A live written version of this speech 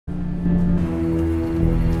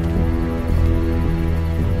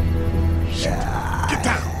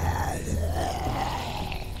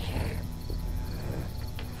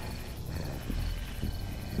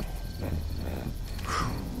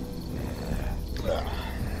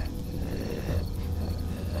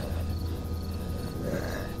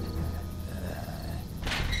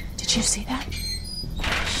Did you see that?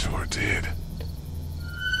 Sure did.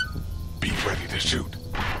 Be ready to shoot.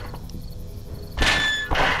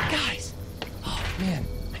 Guys! Oh, man,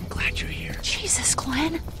 I'm glad you're here. Jesus,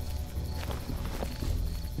 Glenn.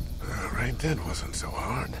 Right then wasn't so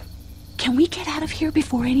hard. Can we get out of here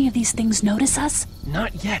before any of these things notice us?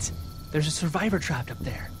 Not yet. There's a survivor trapped up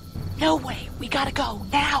there. No way. We gotta go,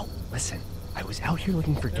 now. Listen, I was out here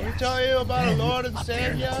looking for gas. Let me tell you about Then, a Lord and up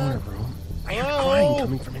there in the corner Savior. room, I heard Hello? crying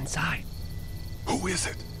coming from inside. Who is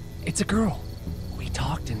it? It's a girl. We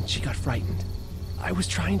talked and she got frightened. I was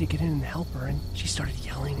trying to get in and help her, and she started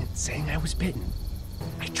yelling and saying I was bitten.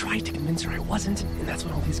 I tried to convince her I wasn't, and that's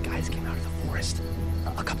when all these guys came out of the forest.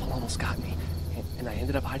 A couple almost got me, and I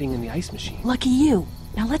ended up hiding in the ice machine. Lucky you.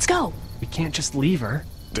 Now let's go. We can't just leave her.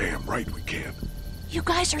 Damn right we can't. You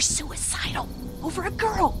guys are suicidal. Over a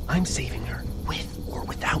girl. I'm saving her, with or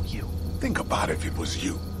without you. Think about if it was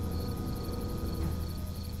you.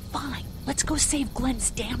 Fine. Let's go save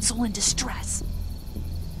Glenn's damsel in distress.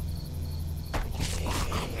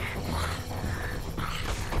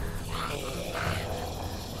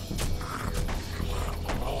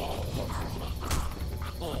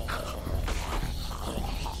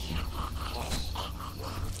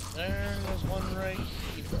 There's one right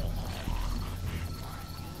here.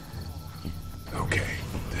 Okay,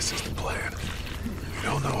 this is the plan. We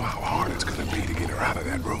don't know how hard it's gonna be to get her out of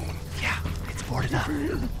that room. Yeah, it's boarded up.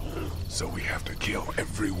 So we have to kill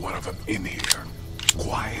every one of them in here.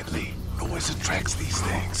 Quietly. Noise attracts these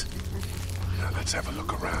things. Now let's have a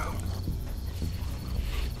look around.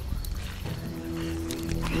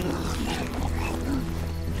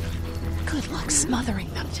 Good luck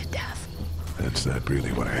smothering them to death. That's not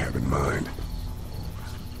really what I have in mind.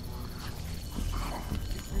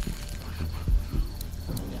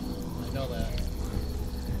 I know that.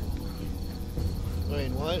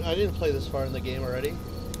 Wait, what? I didn't play this far in the game already.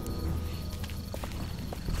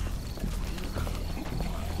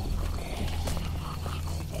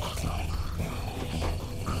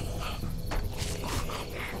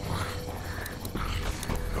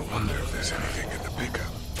 I wonder if there's anything in the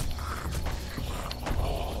pickup.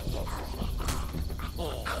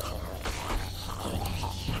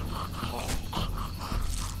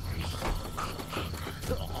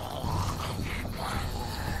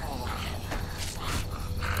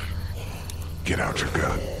 Get out your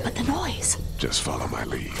gun. But the noise. Just follow my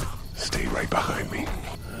lead. Stay right behind me.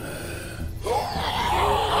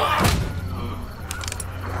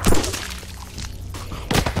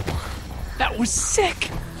 That was sick!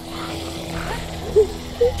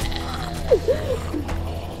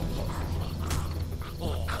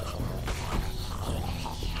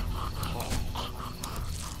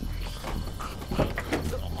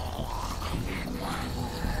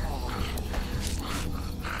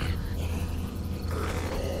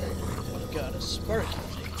 Got a spark.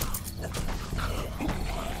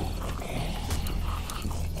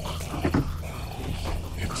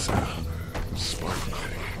 It's spark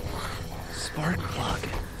thing. Spark plug.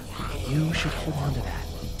 You should hold on to that.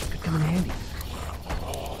 Could come in handy.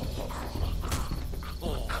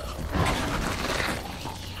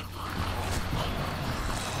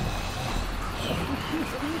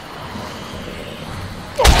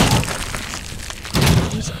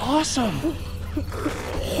 That was awesome!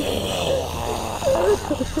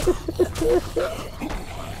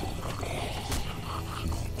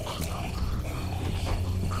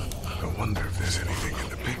 I wonder if there's anything in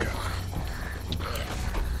the pickup.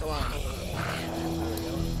 Come on.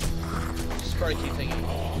 Sparky thingy.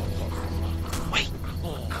 Wait!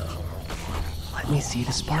 Let me see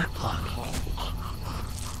the spark plug.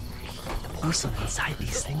 The porcelain inside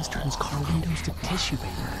these things turns car windows to tissue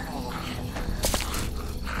paper.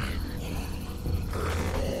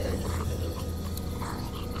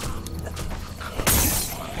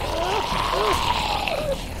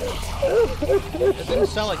 It didn't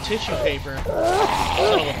sound like tissue paper.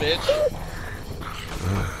 Son of a bitch.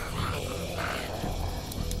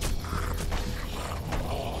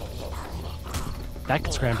 That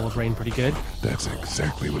could scramble a brain pretty good. That's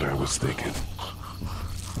exactly what I was thinking.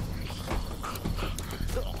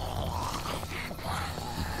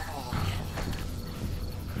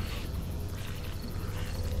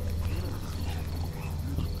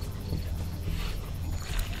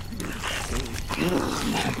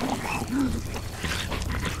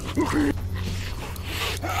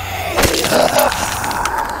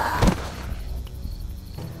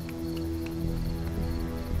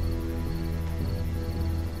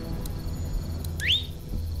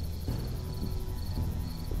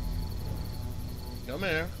 Come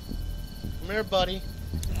here. Come here, buddy.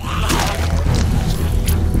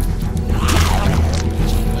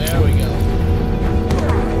 There There we go.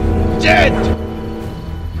 Dead!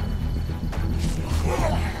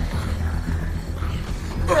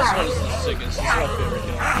 This one is the sickest. This is my favorite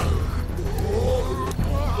kill.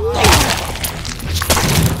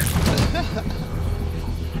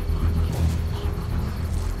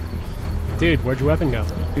 Dude, where'd your weapon go?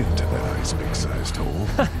 Into that ice big-sized hole.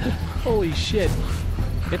 Holy shit.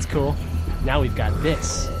 It's cool. Now we've got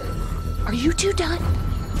this. Are you two done?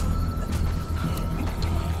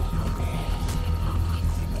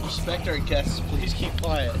 Respect our guests. Please keep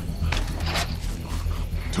quiet.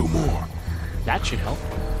 2 more. That should help.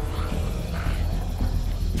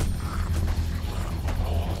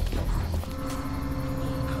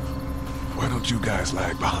 Why don't you guys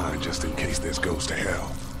lag behind just in case this goes to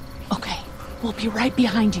hell? Okay, we'll be right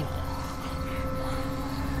behind you.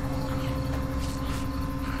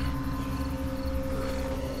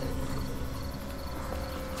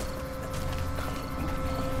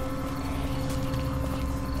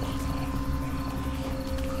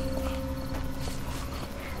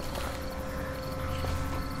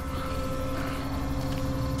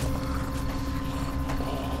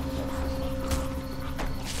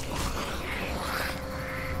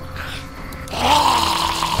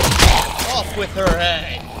 Off with her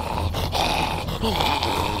head.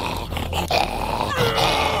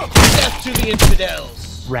 Death to the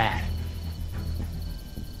infidels. Rad.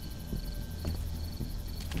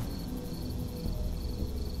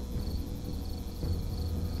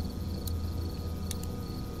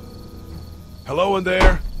 Hello in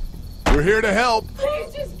there. We're here to help.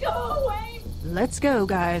 Please just go away. Let's go,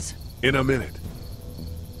 guys. In a minute.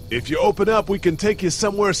 If you open up, we can take you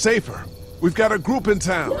somewhere safer. We've got a group in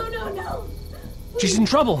town. No, no, no. She's in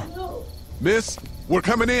trouble. No. Miss, we're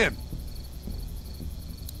coming in.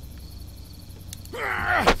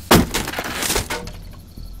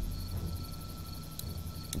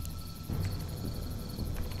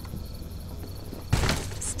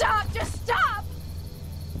 Stop, just stop.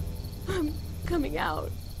 I'm coming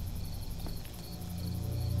out.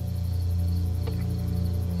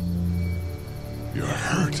 You're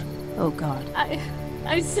hurt. Oh, God.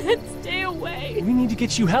 I said stay away. We need to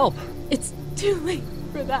get you help. It's too late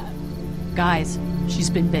for that. Guys, she's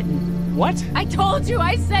been bitten. What? I told you,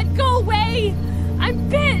 I said go away. I'm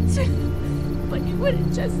bit. But you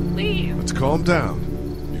wouldn't just leave. Let's calm down.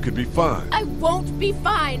 You could be fine. I won't be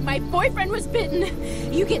fine. My boyfriend was bitten.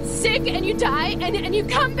 You get sick and you die and you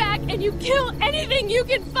come back and you kill anything you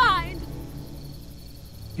can find.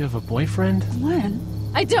 You have a boyfriend? When?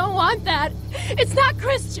 I don't want that. It's not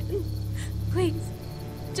Christian. Please,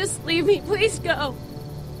 just leave me. Please go.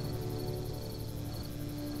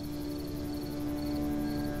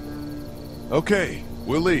 Okay,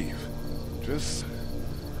 we'll leave. Just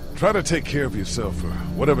try to take care of yourself for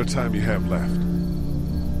whatever time you have left.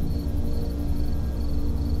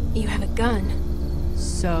 You have a gun.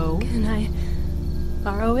 So, Can I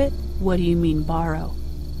borrow it? what do you mean borrow?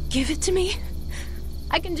 Give it to me.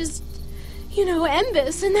 I can just, end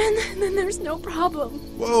this, and then there's no problem.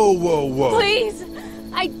 Whoa, whoa, whoa. Please,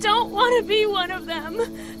 I don't want to be one of them.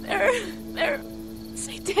 They're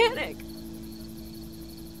satanic.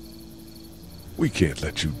 We can't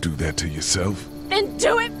let you do that to yourself. Then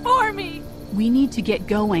do it for me. We need to get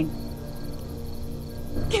going.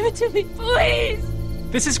 Give it to me, please.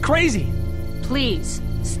 This is crazy. Please,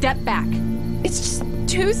 step back. It's just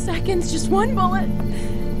 2 seconds, just one bullet,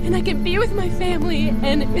 and I can be with my family,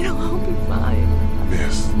 and it'll all be fine.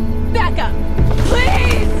 Miss. Back up,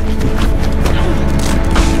 please.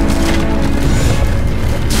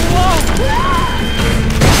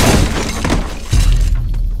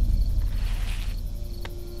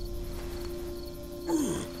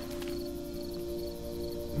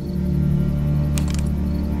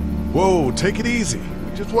 Whoa, take it easy.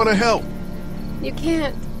 We just want to help. You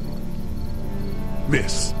can't.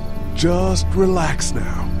 Miss, just relax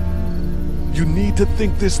now. You need to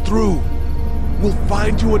think this through. We'll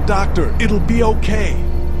find you a doctor. It'll be okay.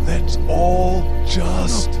 Let's all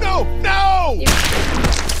just... No! No!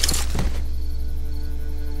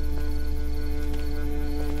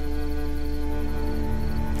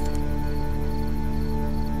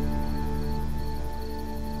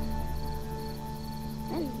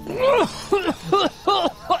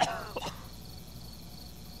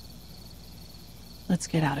 Let's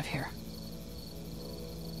get out of here.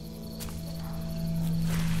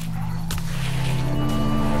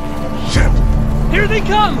 Shit! Here they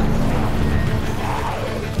come!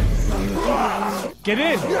 Get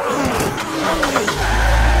in!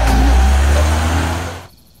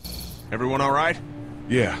 Everyone all right?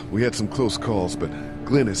 Yeah, we had some close calls, but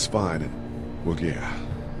Glenn is fine and... Well, yeah.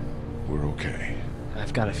 We're okay.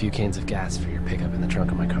 I've got a few cans of gas for your pickup in the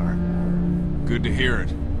trunk of my car. Good to hear it.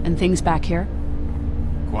 And things back here?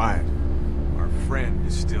 Quiet. Our friend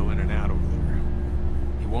is still in and out over there.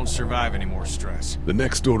 He won't survive any more stress. The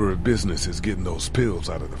next order of business is getting those pills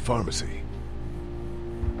out of the pharmacy.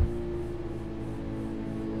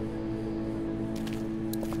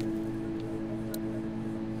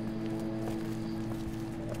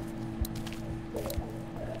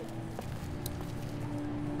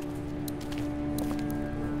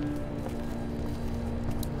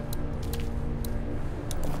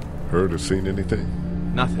 Heard or seen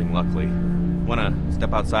anything? Nothing, luckily. Wanna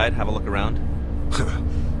step outside, have a look around?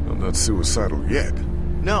 I'm not suicidal yet.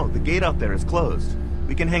 No, the gate out there is closed.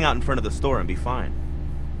 We can hang out in front of the store and be fine.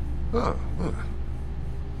 Huh.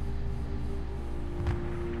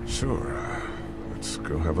 Sure, let's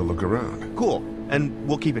go have a look around. Cool, and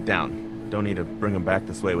we'll keep it down. Don't need to bring him back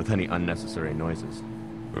this way with any unnecessary noises.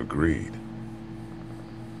 Agreed.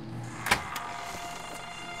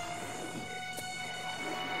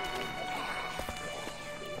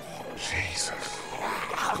 Jesus.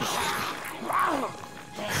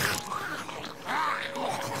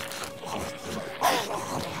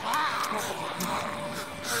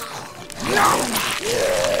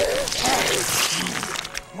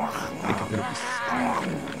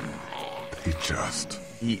 They just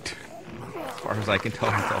Eat. As far as I can tell,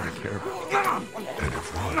 that's all they care about. and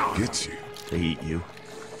if one gets you, They eat you.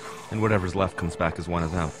 And whatever's left comes back as one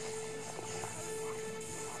of them.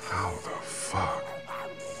 how the fuck?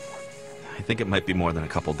 I think it might be more than a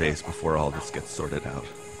couple days before all this gets sorted out.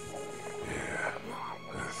 Yeah,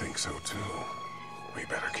 I think so too. We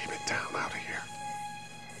better keep it down out of here.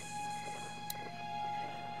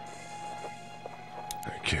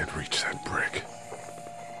 I can't reach that brick.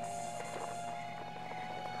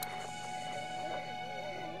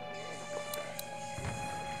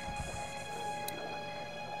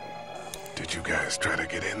 Did you guys try to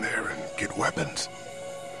get in there and get weapons?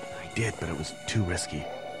 I did, but it was too risky.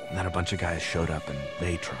 And then a bunch of guys showed up and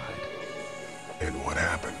they tried. And what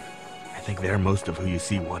happened? I think they're most of who you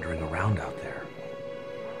see wandering around out there.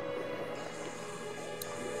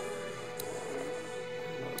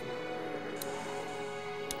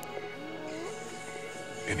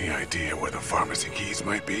 Any idea where the pharmacy keys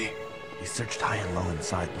might be? We searched high and low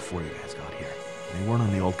inside before you guys got here. They weren't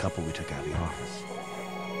on the old couple we took out of the office.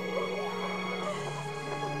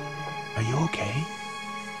 Are you okay?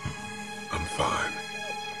 I'm fine.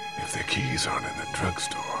 If the keys aren't in the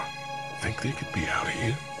drugstore, think they could be out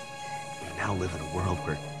here? We now live in a world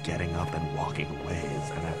where getting up and walking away is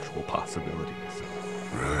an actual possibility. So.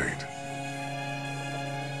 Right.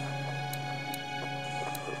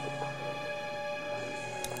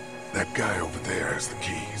 That guy over there has the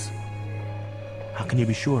keys. How can you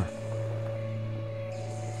be sure?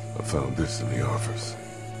 I found this in the office.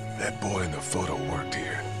 That boy in the photo worked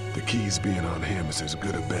here. The keys being on him is as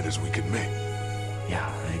good a bet as we could make. Yeah,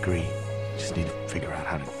 I agree. Just need to figure out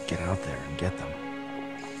how to get out there and get them.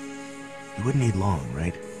 You wouldn't need long,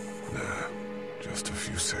 right? Nah, just a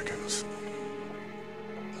few seconds.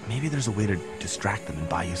 Maybe there's a way to distract them and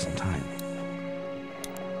buy you some time.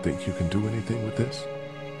 Think you can do anything with this?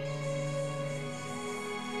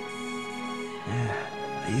 Yeah,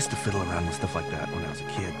 I used to fiddle around with stuff like that when I was a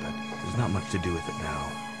kid, but there's not much to do with it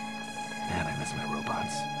now. Man, I miss my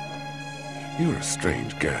robots. You're a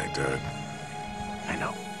strange guy, Doug. I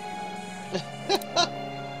know.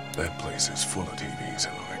 That place is full of TVs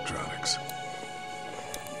and electronics.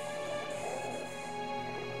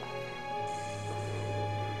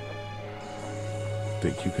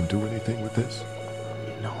 Think you can do anything with this?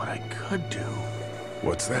 You know what I could do?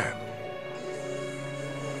 What's that?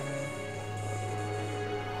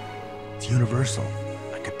 It's universal.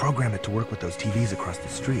 I could program it to work with those TVs across the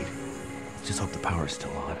street. Let's just hope the power's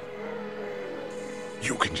still on.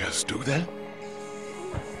 You can just do that?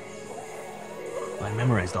 I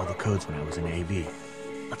memorized all the codes when I was in AV.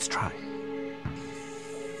 Let's try.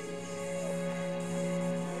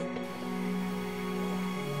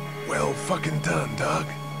 Well fucking done, Doug.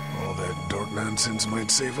 All that dork nonsense might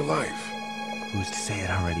save a life. Who's to say it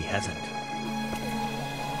already hasn't?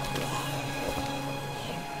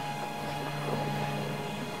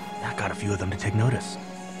 That got a few of them to take notice.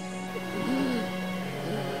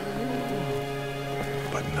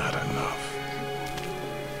 But not enough.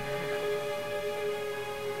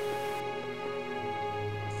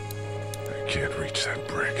 I can't reach that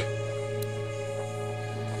brick.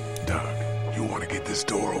 Doug, you want to get this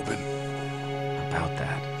door open? About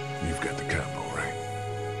that. You've got the combo, right?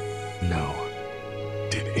 No.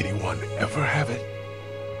 Did anyone ever have it?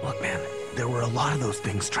 Look, man, there were a lot of those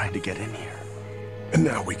things trying to get in here. And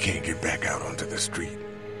now we can't get back out onto the street.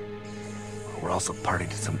 We're also party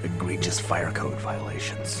to some egregious fire code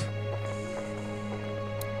violations.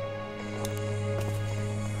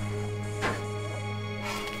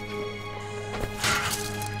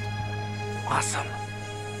 Awesome.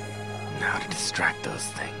 Now to distract those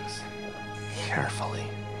things. Carefully.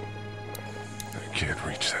 I can't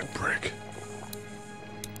reach that brick.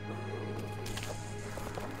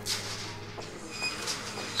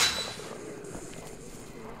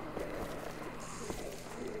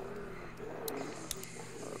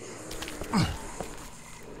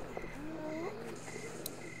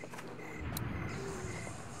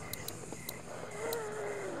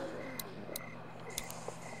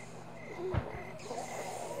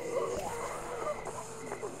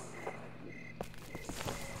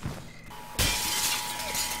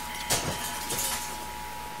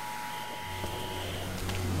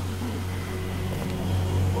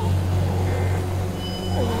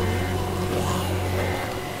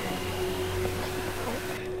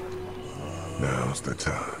 Now's the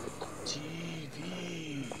time.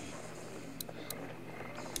 TV.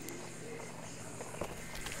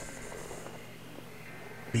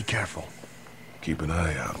 Be careful. Keep an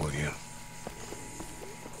eye out, will you?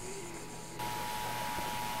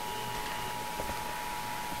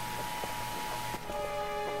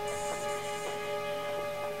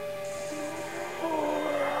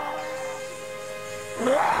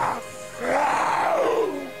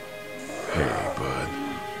 Hey, bud.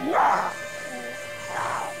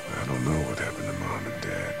 I don't know what happened to Mom and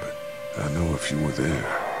Dad, but I know if you were there,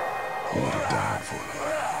 you would have died for them.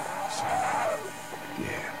 So,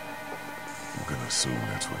 yeah. I'm gonna assume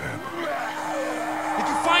that's what happened. Did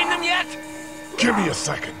you find them yet? Give me a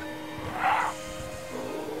second.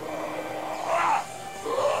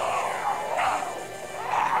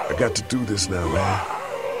 I got to do this now, man.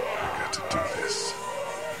 I got to do this.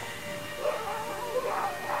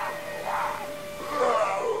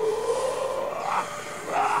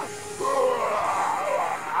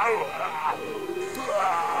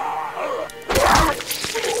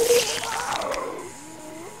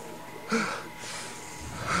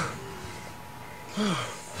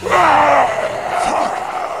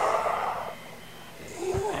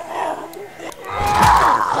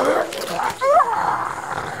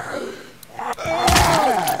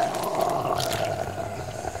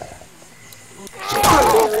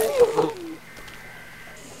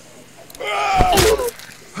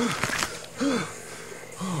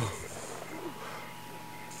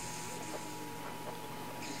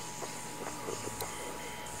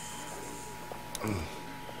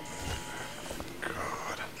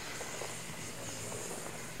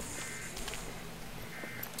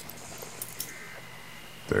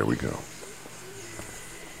 There we go.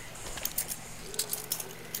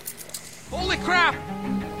 Holy crap!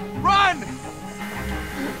 Run!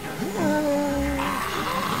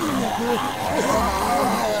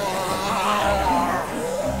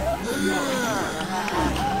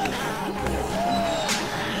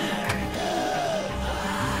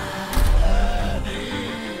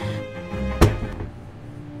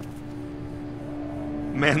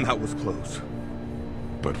 Man, that was close.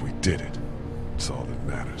 But we did it. It's all that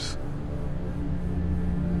matters.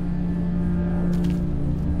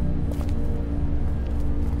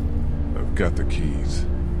 I've got the keys.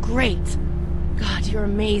 Great. God, you're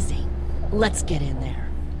amazing. Let's get in there.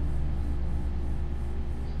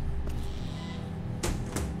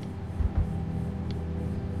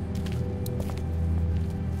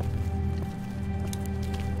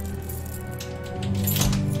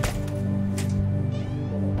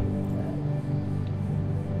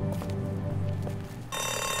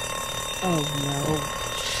 Oh no.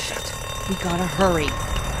 Shit. We gotta hurry.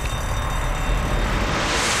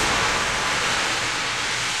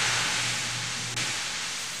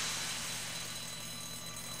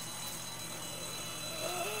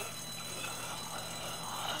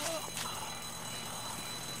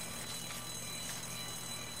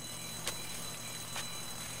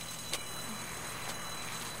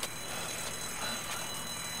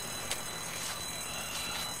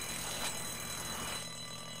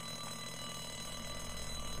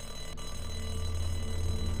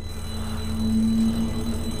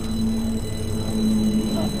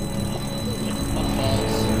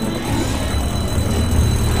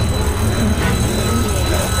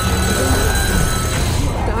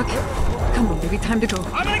 Time to go.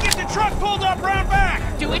 I'm gonna get the truck pulled up round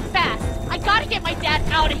back! Do it fast. I gotta get my dad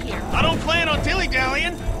out of here. I don't plan on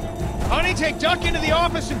dilly-dallying. Honey, take Duck into the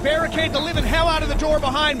office and barricade the living hell out of the door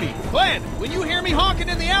behind me. Glenn, when you hear me honking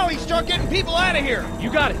in the alley, start getting people out of here.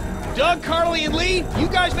 You got it. Doug, Carly, and Lee, you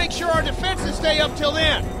guys make sure our defenses stay up till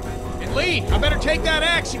then. And Lee, I better take that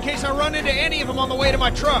axe in case I run into any of them on the way to my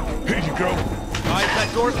truck. Here you go. Guys, that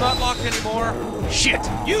door's not locked anymore. Shit!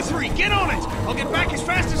 You three, get on it! I'll get back as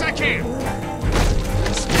fast as I can.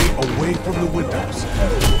 Stay away from the windows.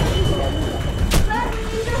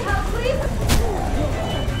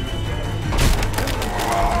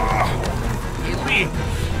 Hey, Lee,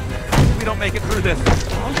 if we don't make it through this,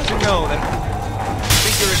 I want you to know that I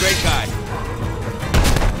think you're a great guy.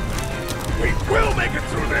 We will make it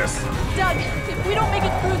through this! Doug, if we don't make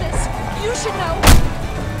it through this, you should know.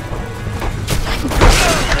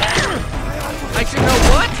 I should know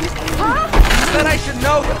what? Huh? I said I should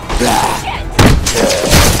know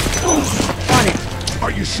Bonnie, are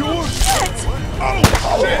you sure? Shit! Oh,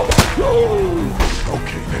 shit!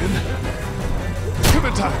 Okay, then.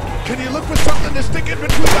 Clementine, can you look for something to stick in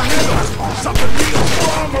between the handles? Something real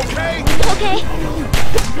strong, okay? Okay.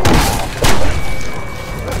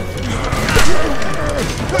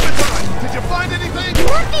 Clementine, did you find anything?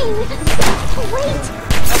 Nothing! Wait!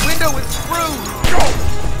 that window is screwed. Go!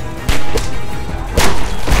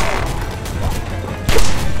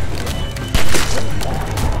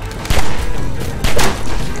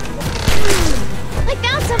 I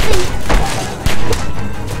found something!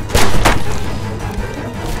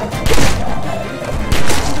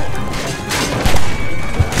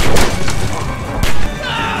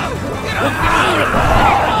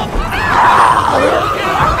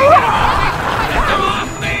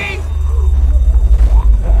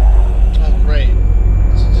 Oh, great.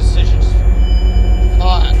 This decision's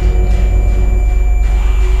hot.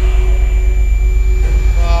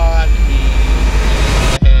 Fuck me.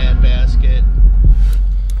 Handbasket.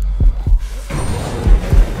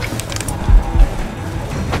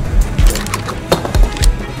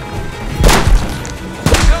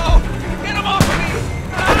 No! Get him off of me!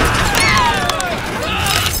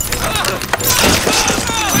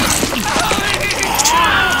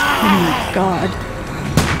 God.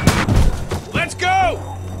 Let's go!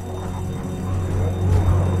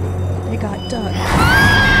 They got Doug.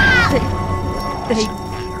 They...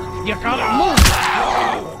 You gotta move!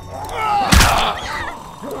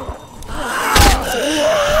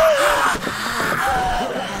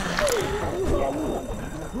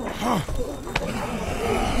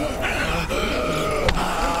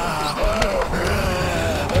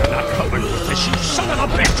 Not covered with this, you son of a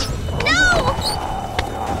bitch!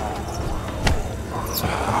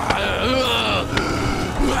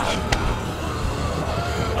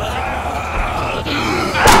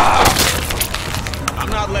 I'm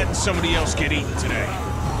not letting somebody else get eaten today.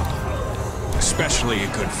 Especially a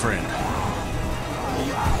good friend.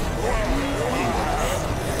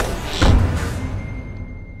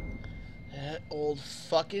 That old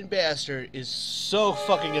fucking bastard is so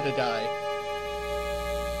fucking gonna die.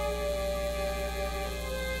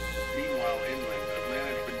 Meanwhile, inland, Atlanta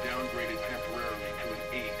has been downgraded temporarily to an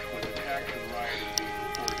 8 with attacks and rioting being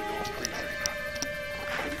reported in all precincts.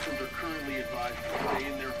 Citizens are currently advised to stay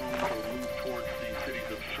in their homes or move towards the cities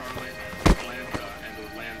of Charlotte, Atlanta, and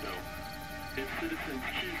Orlando. If citizens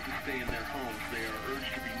choose to stay in their homes, they are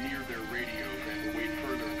urged to be near their radios and await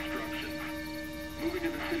further instructions. Moving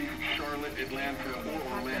to the cities of Charlotte, Atlanta, or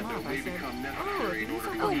Orlando may become necessary in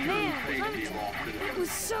order to ensure the safety of all citizens. That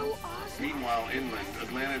was so awesome! Meanwhile, inland,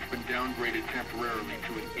 Atlanta has been downgraded temporarily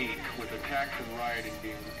to an 8, with attacks and rioting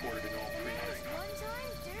being reported in all precincts.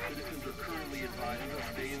 Citizens are currently advised to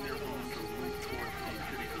stay in their homes or move towards the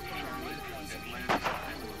cities of Charlotte, Atlanta,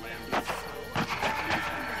 and Orlando.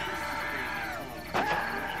 Citizens choose to stay in their homes, they are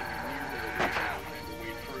urged to be near their radios and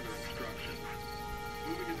await further instructions.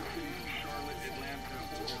 Moving to the cities of Charlotte, Atlanta,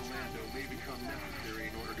 or Orlando may become necessary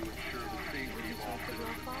in order to ensure the safety of all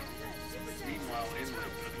citizens. Meanwhile,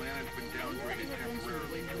 inland, Atlanta has been downgraded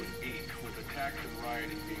temporarily to an 8, with attacks and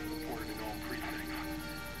rioting being reported in all precincts.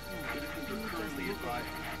 Citizens are currently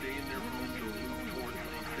advised to stay in their homes or move towards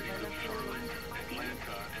the cities of Charlotte,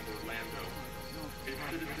 Atlanta, and Orlando. If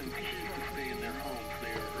citizens choose to stay in their homes,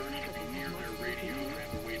 they are urged to be near their radios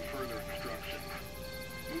and await further instructions.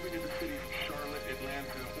 Moving to the cities of Charlotte,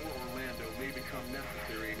 Atlanta, or Orlando may become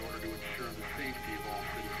necessary in order to ensure the safety of all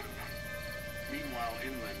citizens. Meanwhile,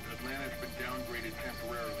 inland, Atlanta has been downgraded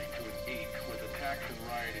temporarily to an 8, with attacks and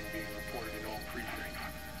rioting being reported in all precincts.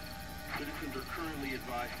 Citizens are currently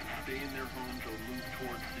advised to stay in their homes or move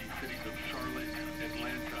towards the cities of Charlotte,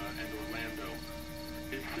 Atlanta, and Orlando.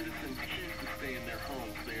 If citizens choose to stay in their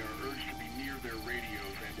homes, they are urged to be near their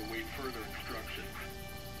radios and await further instructions.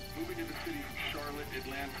 Moving to the cities of Charlotte,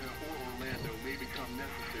 Atlanta, or Orlando may become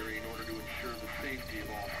necessary in order to ensure the safety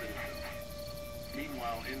of all citizens.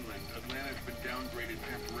 Meanwhile, inland, Atlanta has been downgraded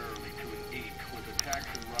temporarily to an 8, with attacks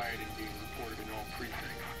and rioting being reported in all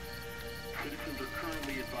precincts. Citizens are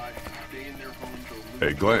currently advised to stay in their homes or move.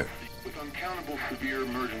 Hey, Glenn. With uncountable severe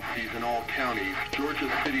emergencies in all counties,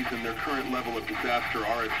 Georgia's cities and their current level of disaster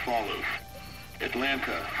are as follows.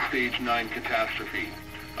 Atlanta, Stage 9 catastrophe.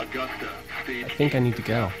 Augusta, Stage 8 I think I need to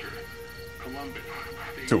go. Columbus,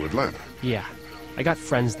 Stage To Atlanta? Yeah, I got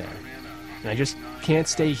friends there. And I just can't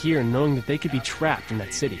stay here knowing that they could be trapped in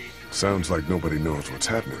that city. Sounds like nobody knows what's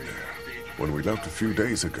happening there. When we left a few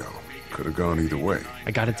days ago, could have gone either way.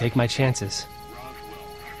 I gotta take my chances.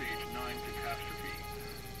 Roswell, Stage 9 catastrophe.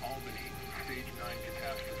 Albany, Stage 9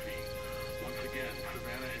 catastrophe. Once again,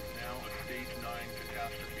 Savannah is now a Stage 9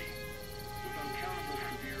 catastrophe. With uncountable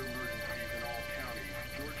severe emergencies in all counties,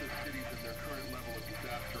 Georgia's cities and their current level of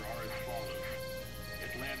disaster are as follows.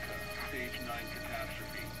 Atlanta, Stage 9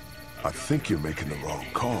 catastrophe. I think you're making the wrong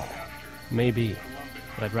call. Maybe.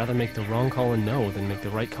 But I'd rather make the wrong call and no than make the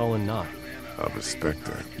right call and not. I respect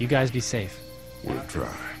that. You guys be safe. We'll try.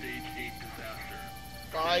 Stage 8 disaster.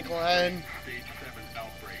 Bye, Glenn. Stage 7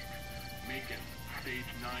 outbreak. Macon, Stage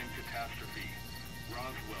 9 catastrophe.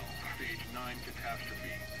 Roswell, Stage 9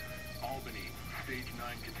 catastrophe. Albany, Stage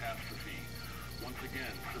 9 catastrophe. Once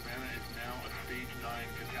again, Savannah is now a Stage 9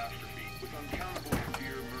 catastrophe with uncountable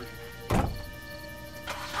severe emergencies.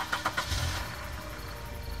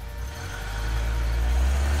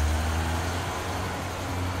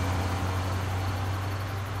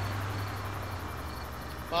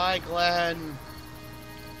 Bye, Glenn.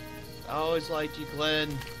 I always liked you,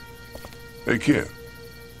 Glenn. Hey, kid.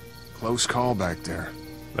 Close call back there.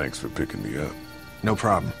 Thanks for picking me up. No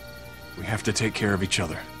problem. We have to take care of each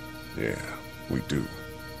other. Yeah, we do.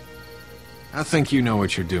 I think you know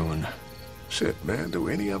what you're doing. Shit, man, do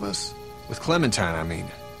any of us? With Clementine, I mean.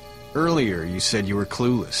 Earlier, you said you were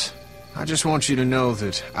clueless. I just want you to know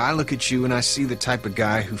that I look at you and I see the type of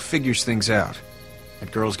guy who figures things out.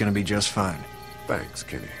 That girl's gonna be just fine. Thanks,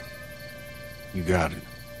 Kenny. You got it.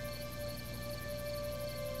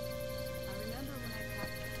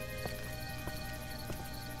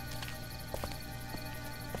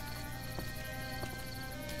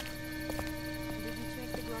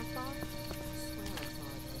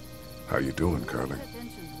 How you doing, Carly?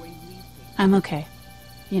 I'm okay.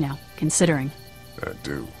 You know, considering. I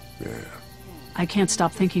do, yeah. I can't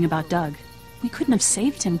stop thinking about Doug. We couldn't have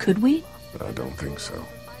saved him, could we? I don't think so.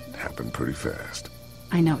 It happened pretty fast.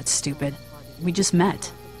 I know it's stupid. We just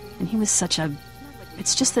met. And he was such a...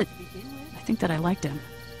 It's just that... I think that I liked him.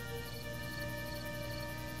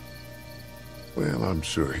 Well, I'm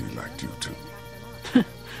sure he liked you too.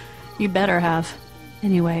 You better have.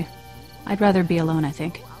 Anyway, I'd rather be alone, I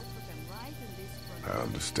think. I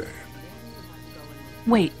understand.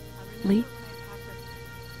 Wait, Lee?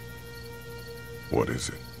 What is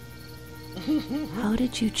it? How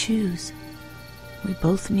did you choose? We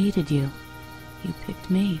both needed you. You picked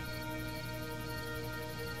me.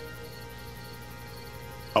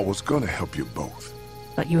 I was gonna help you both.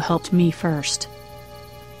 But you helped me first.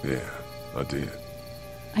 Yeah, I did.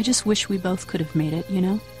 I just wish we both could have made it, you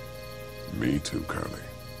know? Me too, Carly.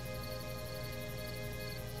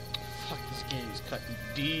 Fuck, this game is cutting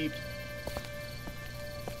deep.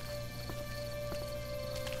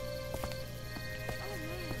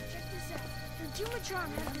 Dumatron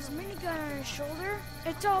had this minigun on his shoulder.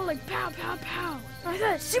 It's all like pow, pow, pow. I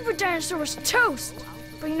thought Super Dinosaur was toast.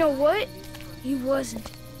 But you know what? He wasn't.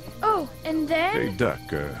 Oh, and then... Hey, Duck,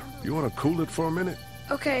 you wanna cool it for a minute?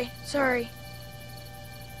 Okay, sorry.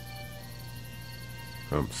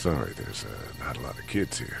 I'm sorry, there's not a lot of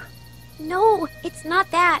kids here. No, it's not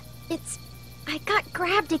that. It's... I got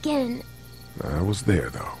grabbed again. I was there,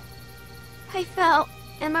 though. I fell,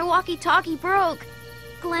 and my walkie-talkie broke.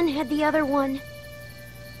 Glenn had the other one.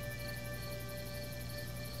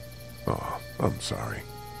 Oh, I'm sorry.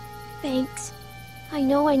 Thanks. I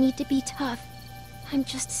know I need to be tough. I'm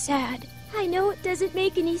just sad. I know it doesn't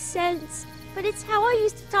make any sense, but it's how I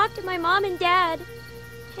used to talk to my mom and dad.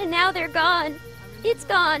 And now they're gone. It's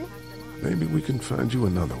gone. Maybe we can find you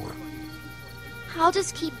another one. I'll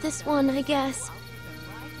just keep this one, I guess.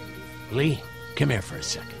 Lee, come here for a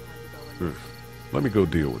second. Let me go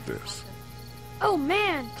deal with this. Oh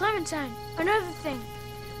man, Clementine, another thing.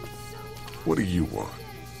 What do you want?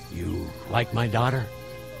 You like my daughter?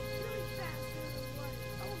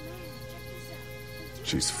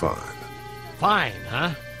 She's fine. Fine,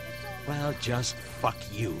 huh? Well, just fuck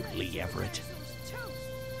you, Lee Everett.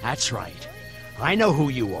 That's right. I know who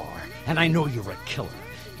you are, and I know you're a killer.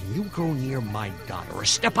 And you go near my daughter or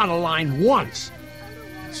step on a line once,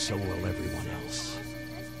 and so will everyone else.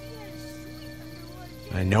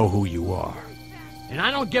 I know who you are. And I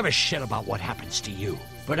don't give a shit about what happens to you.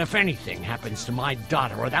 But if anything happens to my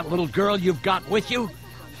daughter or that little girl you've got with you,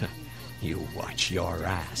 you watch your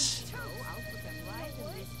ass.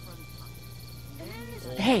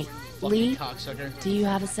 Hey, Lee, Cocksucker. do you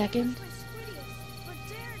have a second?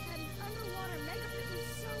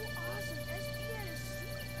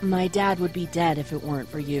 My dad would be dead if it weren't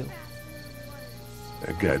for you.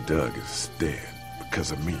 That guy Doug is dead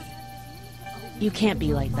because of me. You can't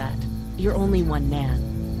be like that. You're only one man.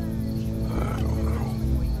 I don't know.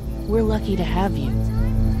 We're lucky to have you.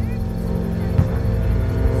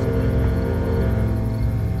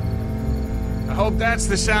 I hope that's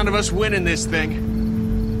the sound of us winning this thing.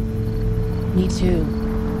 Me too.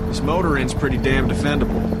 This motor inn's pretty damn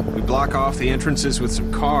defendable. We block off the entrances with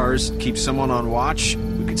some cars, keep someone on watch.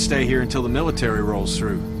 We could stay here until the military rolls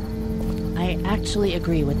through. I actually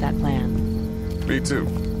agree with that plan. Me too.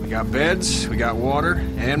 We got beds, we got water,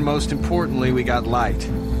 and most importantly, we got light.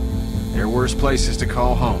 There are worse places to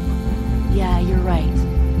call home. Yeah, you're right.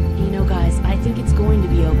 You know, guys, I think it's going to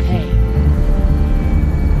be okay.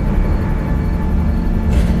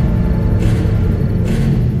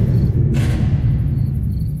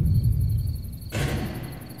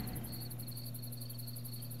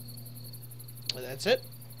 That's it.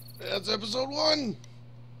 That's episode 1.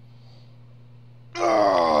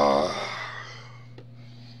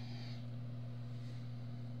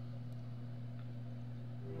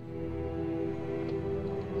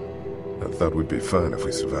 I thought we'd be fine if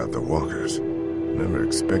we survived the walkers. Never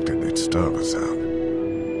expected they'd starve us out.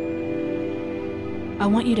 I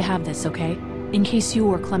want you to have this, okay? In case you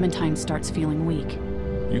or Clementine starts feeling weak.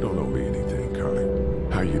 You don't owe me anything, Carly.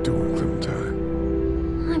 How you doing, Clementine?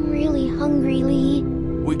 I'm really hungry, Lee.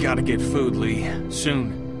 We gotta get food, Lee.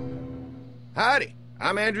 Soon. Howdy,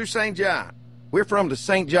 I'm Andrew St. John. We're from the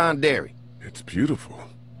St. John Dairy. It's beautiful.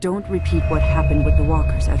 Don't repeat what happened with the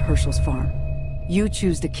walkers at Herschel's farm. You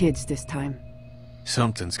choose the kids this time.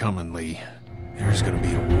 Something's coming, Lee. There's gonna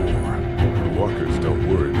be a war. The walkers don't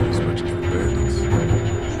worry me as much as the bandits.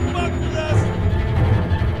 Fuck with us!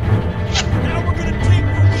 Now we're gonna take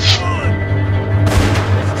what we want!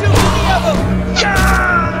 There's too many of them!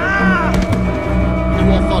 You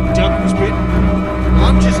all thought Doug was bitten? Well,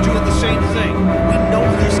 I'm just doing the same thing. We know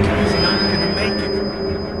this guy's not gonna make it.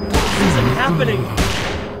 This isn't happening!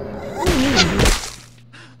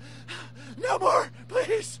 No more,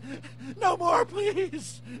 please! No more,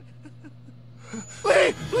 please!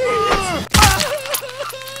 Please, please!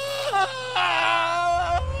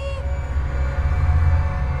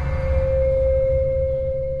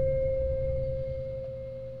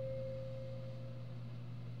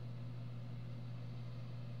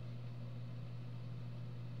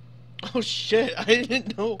 Oh shit, I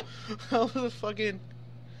didn't know how the fucking...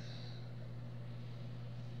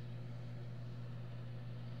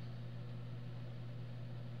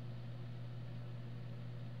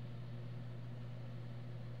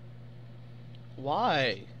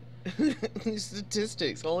 Why? These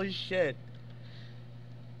statistics, holy shit.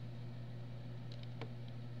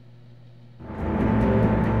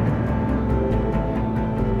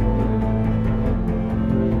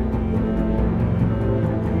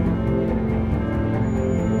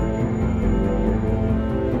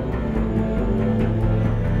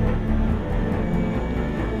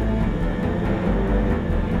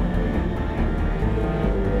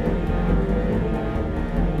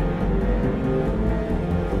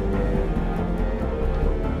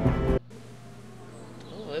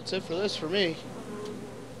 That's it for this for me.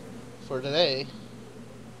 For today.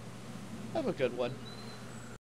 Have a good one.